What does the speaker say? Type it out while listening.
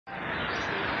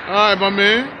All right, my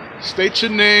man. State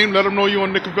your name. Let them know you're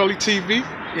on Nicovelli TV.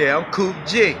 Yeah, I'm Coop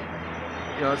G. You know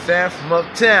what I'm saying? From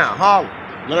uptown, Harlem.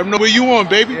 Let them know where you on,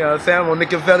 baby. You know what I'm saying? I'm on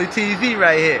Nicovelli TV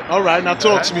right here. All right, now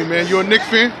talk to me, man. You a Knick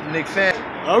fan? Knick fan.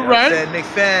 All right. You know what I'm Knick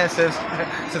fan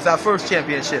since our first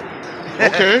championship.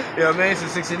 Okay. You know what I mean?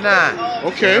 Since '69.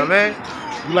 Okay. You know what I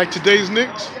mean? You like today's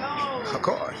Knicks? Of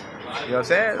course. You know what I'm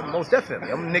saying? Most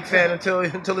definitely. I'm a Knick fan until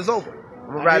it's over.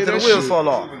 I'm gonna ride till the that wheels shit. fall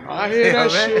off. I hear You know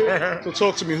that what I mean? shit. So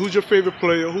talk to me. Who's your favorite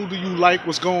player? Who do you like?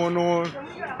 What's going on?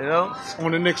 You know?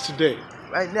 On the Knicks today?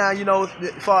 Right now, you know,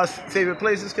 as far as favorite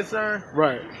players is concerned,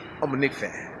 right. I'm a Knick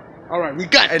fan. All right, we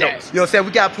got that. You know what I'm saying?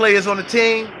 We got players on the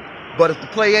team, but if the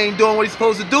player ain't doing what he's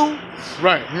supposed to do,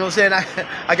 right. You know what I'm saying?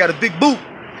 I got a big boot.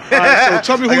 All right,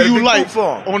 so tell me who you like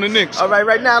on the Knicks. All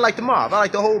right now I like the mob. I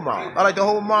like the whole mob. I like the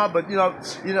whole mob, but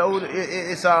it's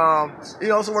it's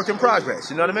a work in progress.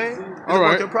 You know what I mean? It's a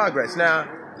work in progress. Now,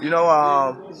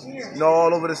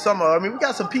 all over the summer. I mean, we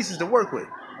got some pieces to work with.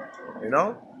 You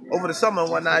know, over the summer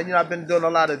and whatnot. I've been doing a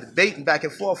lot of debating back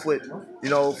and forth with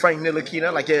Frank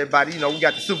Ntilikina, like everybody. We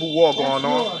got the Civil War going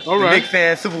on. All right. The Knick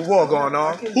fan Civil War going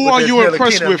on. Who are you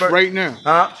impressed with right now?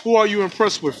 Huh? Who are you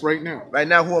impressed with right now? Right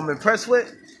now, who I'm impressed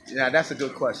with? Yeah, that's a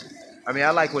good question. I mean, I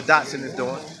like what Dotson is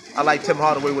doing. I like Tim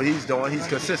Hardaway, what he's doing. He's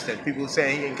consistent. People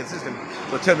saying he ain't consistent,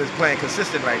 but Tim is playing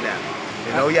consistent right now.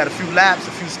 He had a few laps,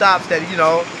 a few stops that,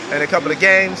 in a couple of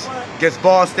games against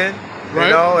Boston,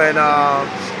 right.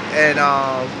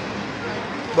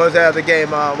 What was that other game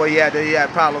where he had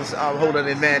problems holding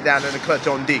his man down in the clutch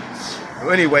on D.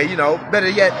 Anyway, better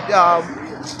yet,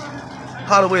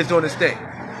 Hardaway is doing his thing.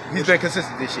 He's been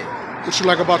consistent this year. What you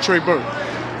like about Trey Burke?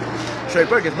 Trey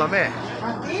Burke is my man.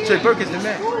 Trey Burke is the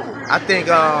man. I think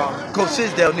Coach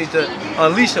Fizdale needs to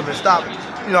unleash him and stop.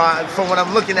 From what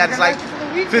I'm looking at, it's like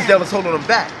Fizdale is holding him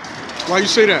back. Why you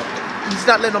say that? He's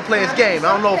not letting him play his game.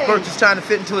 I don't know if Burke is trying to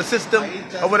fit into a system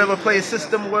or whatever, play a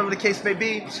system, or whatever the case may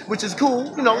be, which is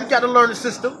cool. We got to learn the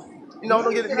system.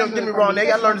 Don't get me wrong. They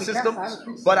got to learn the system.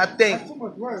 But I think,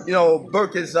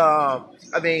 Burke is,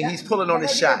 he's pulling on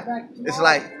his shot. It's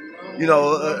like,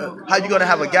 how you gonna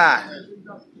have a guy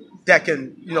that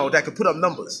can put up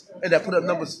numbers and that put up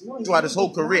numbers throughout his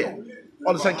whole career,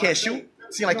 all of a sudden can't shoot,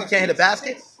 seem like he can't hit a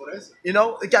basket? It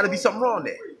got to be something wrong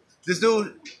there. This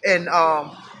dude,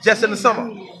 just in the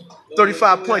summer,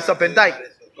 35 points up in Dyke.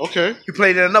 Okay. He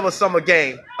played in another summer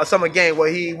game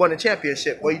where he won a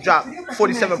championship, where he dropped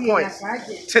 47 points,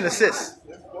 10 assists.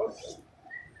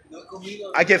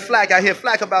 I hear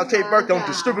flack about Trey Burke, don't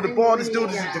distribute the ball. This dude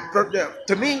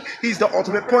to me, he's the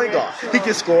ultimate point guard. He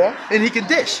can score and he can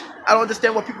dish. I don't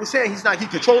understand what people are saying. He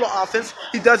controls the offense.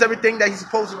 He does everything that he's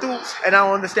supposed to do, and I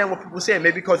don't understand what people are saying.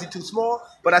 Maybe because he's too small,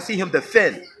 but I see him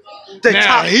defend.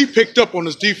 He picked up on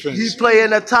his defense. He's playing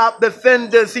the top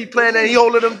defenders. He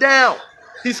holding them down.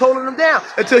 He's holding them down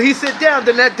until he sit down.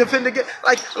 Then that defender get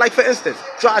like for instance,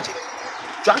 Dragic.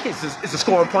 Dragic is a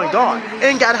scoring point guard.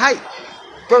 Ain't got height.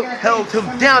 Burke held him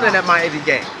down in that Miami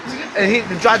game. And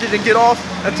Dragic didn't get off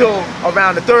until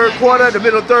around the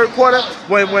middle of third quarter,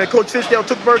 when Coach Fizdale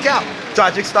took Burke out.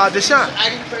 Dragic started to shine.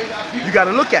 You got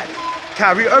to look at it.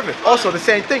 Kyrie Irving, also the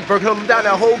same thing. Burke held him down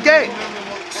that whole game.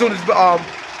 As soon as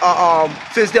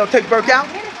Fizdale took Burke out,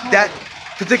 that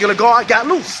particular guard got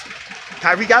loose.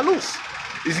 Kyrie got loose.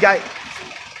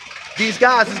 These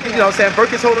guys,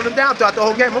 Burke is holding them down throughout the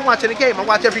whole game. I'm watching the game. I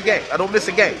watch every game. I don't miss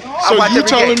a game. So you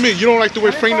telling me you don't like the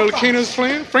way Frank Ntilikina is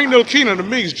playing? Frank Ntilikina to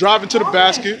me is driving to the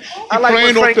basket. He's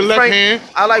playing off the left hand.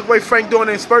 I like what Frank doing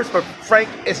in spurts, but Frank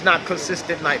is not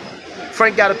consistent neither.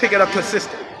 Frank got to pick it up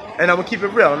consistent. And I'm going to keep it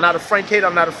real. I'm not a Frank hater.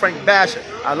 I'm not a Frank basher.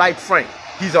 I like Frank.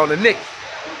 He's on the Knicks.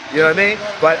 You know what I mean?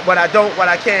 But what I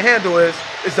can't handle is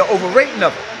the overrating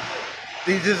of it.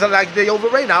 These just like they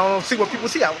overrated. I don't see what people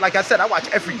see. Like I said, I watch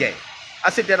every game. I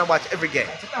sit there and watch every game.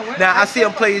 Now I see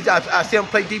him play. I see him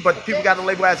play deep, but people got to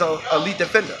label as an elite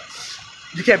defender.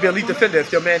 You can't be an elite defender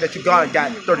if your man that you got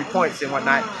 30 points in one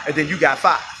night and then you got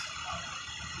 5.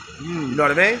 You know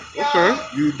what I mean? Okay.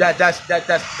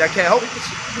 That can't help.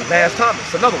 Lance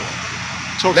Thomas, another one.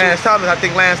 I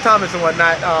think Lance Thomas and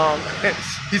whatnot.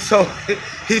 He's so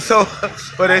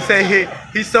what they say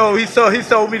he sold me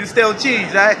the stale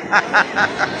cheese, right?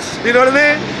 You know what I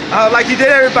mean? Like he did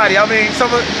everybody. I mean,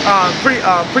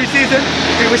 preseason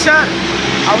he was shot.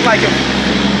 I was like,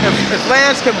 if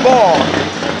Lance can ball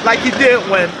like he did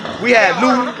when we had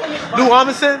Lou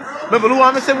Armisen. Remember Lou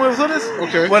Armisen when he was with us?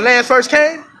 Okay. When Lance first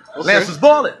came, Lance was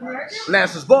balling.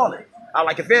 I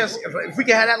like if we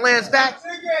can have that Lance back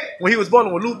when he was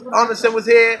balling, when Lou Armisen was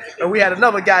here, and we had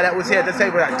another guy that was here at the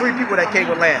table, like 3 people that came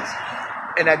with Lance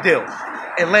in that deal.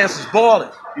 And Lance was balling.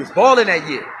 He was balling that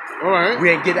year. All right.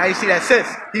 I ain't see that since.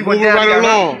 He went Moving down right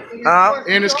along.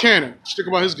 And his cannon. Stick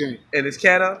about his game. And his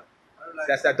cannon,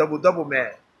 that's that double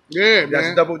man. Yeah,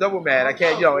 that's man. double man. I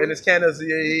can't, and his cannon,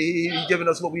 he giving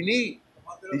us what we need.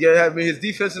 His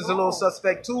defense is a little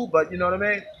suspect too, but you know what I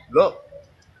mean? Look,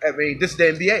 this is the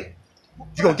NBA.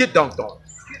 You're going to get dunked on.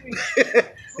 You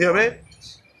know what I mean?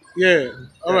 Yeah.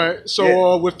 All right.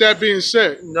 So with that being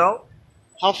said,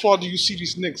 how far do you see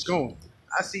these Knicks going?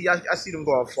 I see them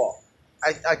going far.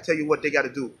 I tell you what they got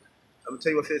to do. I'm going to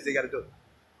tell you what Fizz they got to do.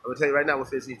 I'm going to tell you right now what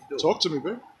Fizz needs to do. Talk to me,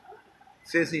 babe.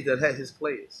 Fizz needs to let his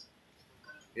players.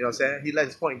 You know what I'm saying? He let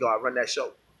his point guard run that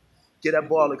show. Get that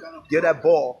ball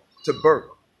to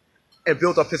Burke and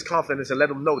build up his confidence and let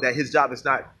him know that his job is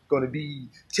not going to be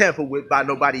tampered with by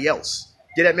nobody else.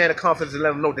 Get that man the confidence and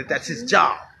let him know that that's his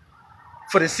job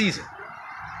for the season.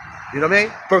 You know what I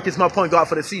mean? Burke is my point guard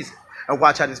for the season. And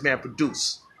watch how this man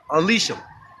produce. Unleash him.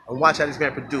 And watch how this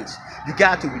man produce. You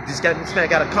got to. This man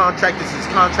got a contract. This is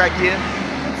his contract year.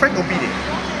 Frank gonna be there.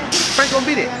 Frank gonna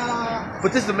be there.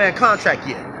 But this is the man contract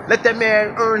year. Let that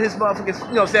man earn his motherfuckers.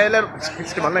 You know what I'm saying? Let him,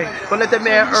 skip my lane. But let that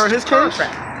man earn his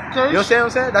contract. You know what I'm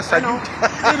saying? That's like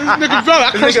this nigga fella,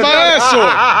 I cursed my ass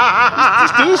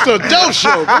off. This is a dope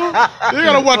show, bro. You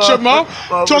gotta watch your mouth.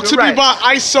 Talk to me about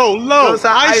ISO low.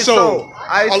 ISO.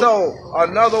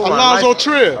 Another one. Alonzo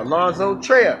Trier. Alonzo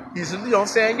Trier. He's, you know what I'm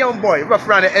saying, young boy, rough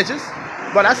around the edges.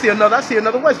 But I see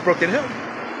another Westbrook in him.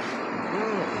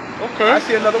 Okay. I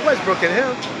see another Westbrook in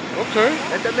him. Okay.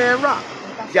 Let that man rock.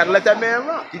 You gotta let that man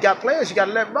rock. You got players. You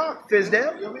gotta let rock.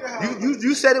 Fizdale.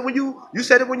 You said it when you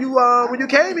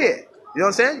came here. You know what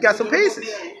I'm saying? You got some pieces.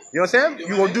 You know what I'm saying?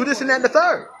 You gonna do this and that and the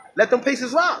third. Let them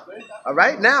pieces rock. All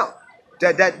right. Now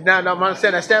I'm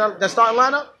understanding that starting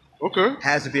lineup. Okay.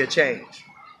 Has to be a change.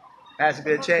 Has to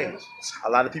be a change. A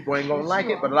lot of people ain't gonna like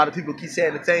it, but a lot of people keep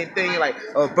saying the same thing. Like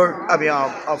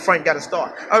Frank got to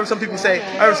start. I heard some people say, you know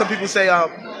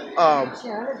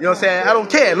what I'm saying? I don't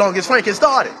care as long as Frank has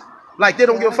started. Like, they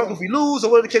don't give a fuck if we lose or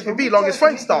whatever the case may be, as long as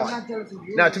Frank started.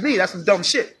 Now, to me, that's some dumb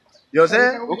shit. You know what I'm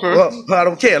saying? Okay. Well, I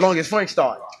don't care as long as Frank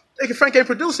started. If Frank ain't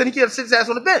producing, he can't sit his ass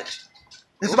on the bench.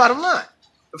 That's the bottom line.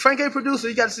 If Frank ain't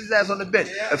producing, he got to sit his ass on the bench.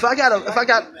 If Frank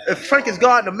is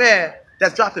guarding a man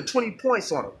that's dropping 20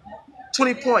 points on him,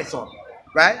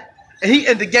 right? And he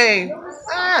end the game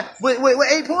with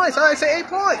 8 points. I say 8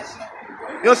 points. You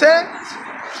know what I'm saying?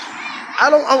 I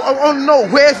don't know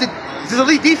where's this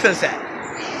elite defense at.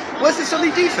 Where's this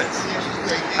elite defense?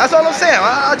 That's all I'm saying.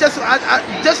 I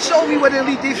just show me where the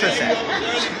elite defense at.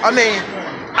 I mean,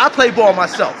 I play ball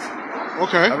myself.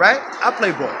 Okay. All right? I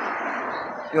play ball. You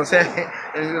know what I'm saying?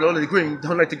 And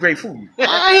don't let the gray fool you.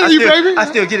 I hear you, baby. I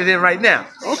still get it in right now.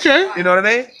 Okay. You know what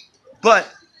I mean? But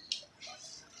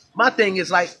my thing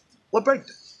is like, what break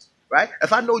them? Right?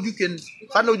 If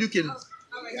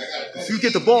you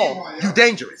get the ball, you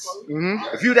dangerous.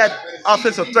 Mm-hmm. If you that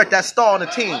offensive threat, that star on the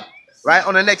team, right,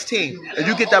 on the next team, and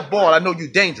you get that ball, I know you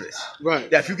dangerous. Right.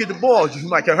 That if you get the ball, you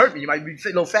might get hurt me. You might be a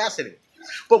little faster than me.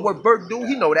 But what Burke do,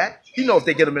 he know that. He know if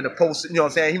they get him in the post, you know what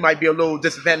I'm saying, he might be a little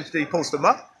disadvantaged if they post him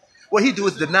up. What he do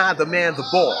is deny the man the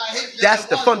ball. That's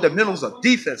the fundamentals of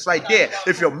defense right there.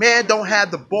 If your man don't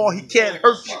have the ball, he can't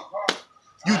hurt you.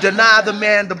 You deny the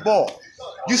man the ball.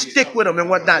 You stick with him and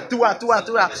whatnot throughout.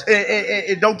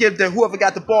 And don't give whoever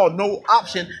got the ball no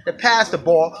option to pass the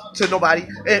ball to nobody,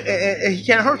 and he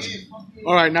can't hurt you.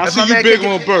 All right, now I see you big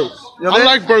on Burke. You know I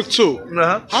like Burke too.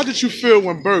 How did you feel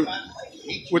when Burke,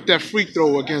 with that free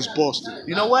throw against Boston?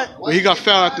 You know what? When he got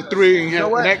fouled at the three,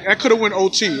 and that could have went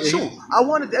OT. Sure. I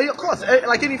wanted, of course,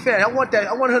 like any fan, I wanted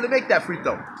him to make that free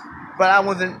throw. But I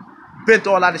wasn't bent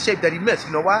all out of shape that he missed.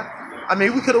 You know why? I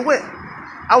mean, we could have went.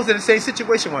 I was in the same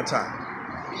situation one time.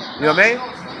 You know what I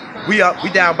mean? We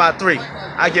down by 3.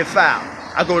 I get fouled.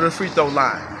 I go to the free throw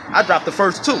line. I drop the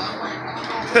first 2.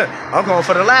 I'm going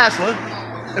for the last one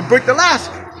and break the last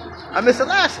one. I missed the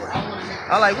last one.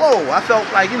 I'm like, whoa. I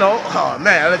felt like, oh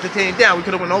man, I let the team down. We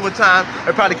could have went overtime.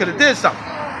 I probably could have did something.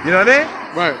 You know what I mean?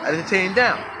 Right. I let the team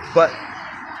down. But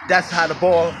that's how the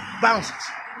ball bounces.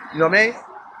 You know what I mean?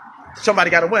 Somebody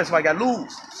got to win. Somebody got to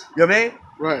lose. You know what I mean?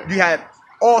 Right. You had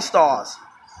all-stars.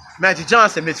 Magic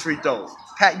Johnson missed free throws.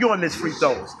 Pat Ewing missed free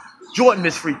throws. Jordan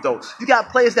missed free throws. You got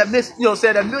players that miss,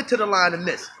 that went to the line and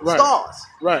miss. Right. Stars.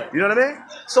 Right. You know what I mean?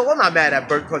 So I'm not mad at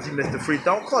Burke because he missed the free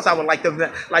throw. Of course I would like them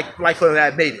like for him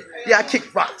that made it. Yeah, I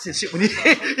kicked rocks and shit when he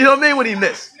you know what I mean, when he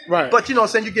missed. Right. But you know what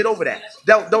I'm saying, you get over that.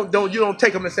 You don't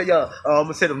take him and say, I'm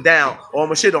gonna sit him down or I'm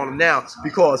gonna shit on him now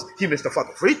because he missed the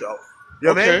fucking free throw. You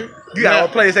know what I mean? You got all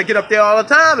players that get up there all the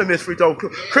time and miss free throws.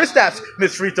 Kristaps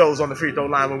missed free throws on the free throw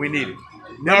line when we needed it.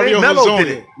 Mario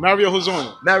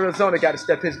Hezonja got to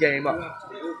step his game up.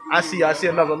 I see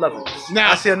another level.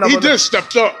 Now, I see another he did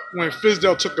stepped up when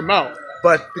Fizdale took him out.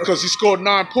 But because he scored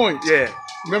 9 points. Yeah.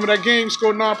 Remember that game? He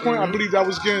scored 9 points? I believe that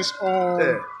was against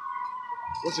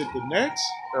was it the Nets?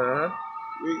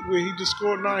 Where he just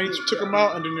scored 9, he took him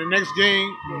out, and then the next game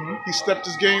he stepped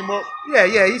his game up.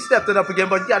 Yeah, he stepped it up again,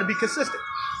 but you got to be consistent.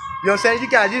 You know what I'm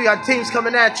saying? You got teams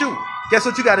coming at you. Guess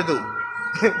what you got to do?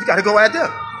 You got to go at them.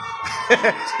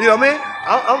 You know what I mean?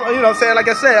 I'm you know what I'm saying? Like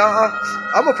I said,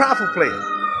 I'm a powerful player.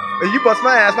 If you bust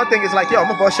my ass, my thing is like, yo, I'm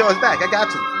gonna bust yours back. I got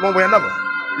to, one way or another.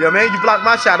 You know what I mean? You block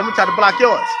my shot, I'm gonna try to block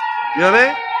yours. You know what I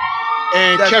mean?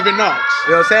 And Kevin Knox.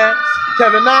 You know what I'm saying?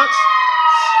 Kevin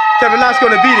Knox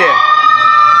gonna be there.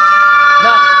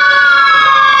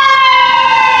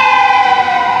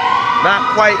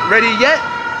 Not quite ready yet,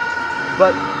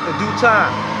 but in due time.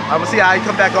 I'm gonna see how he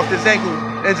come back off this ankle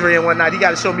injury and whatnot. He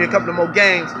got to show me a couple of more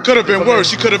games. Could have been worse.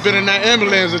 He could have been in that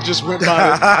ambulance that just went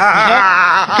by.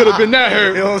 Could have been that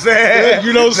hurt. You know what I'm saying?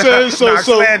 You know what I'm saying? Knox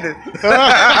landed.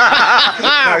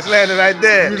 Knox landed right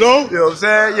there. You know? You know what I'm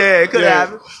saying? Yeah, it could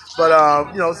happen. But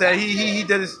you know what I'm saying? He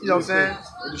did his. You know what I'm saying?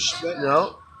 You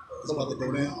know. I'm about to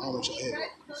go down. I want your head.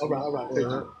 All right. Thank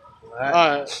you. All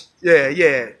right.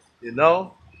 Yeah. You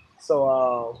know.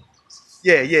 So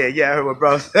Yeah, I heard what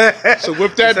bro said. So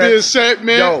with that being said,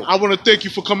 man, I want to thank you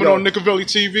for coming on Nickavelli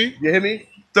TV. You hear me?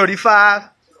 35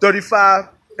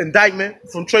 indictment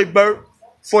from Trey Burke.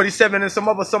 47 in some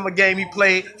other summer game he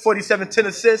played. 47, 10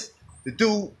 assists. The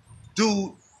dude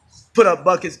put up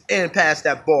buckets and passed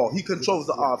that ball. He controls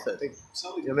the offense.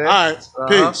 You know what I mean? All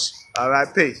right, peace. All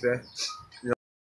right, peace, man.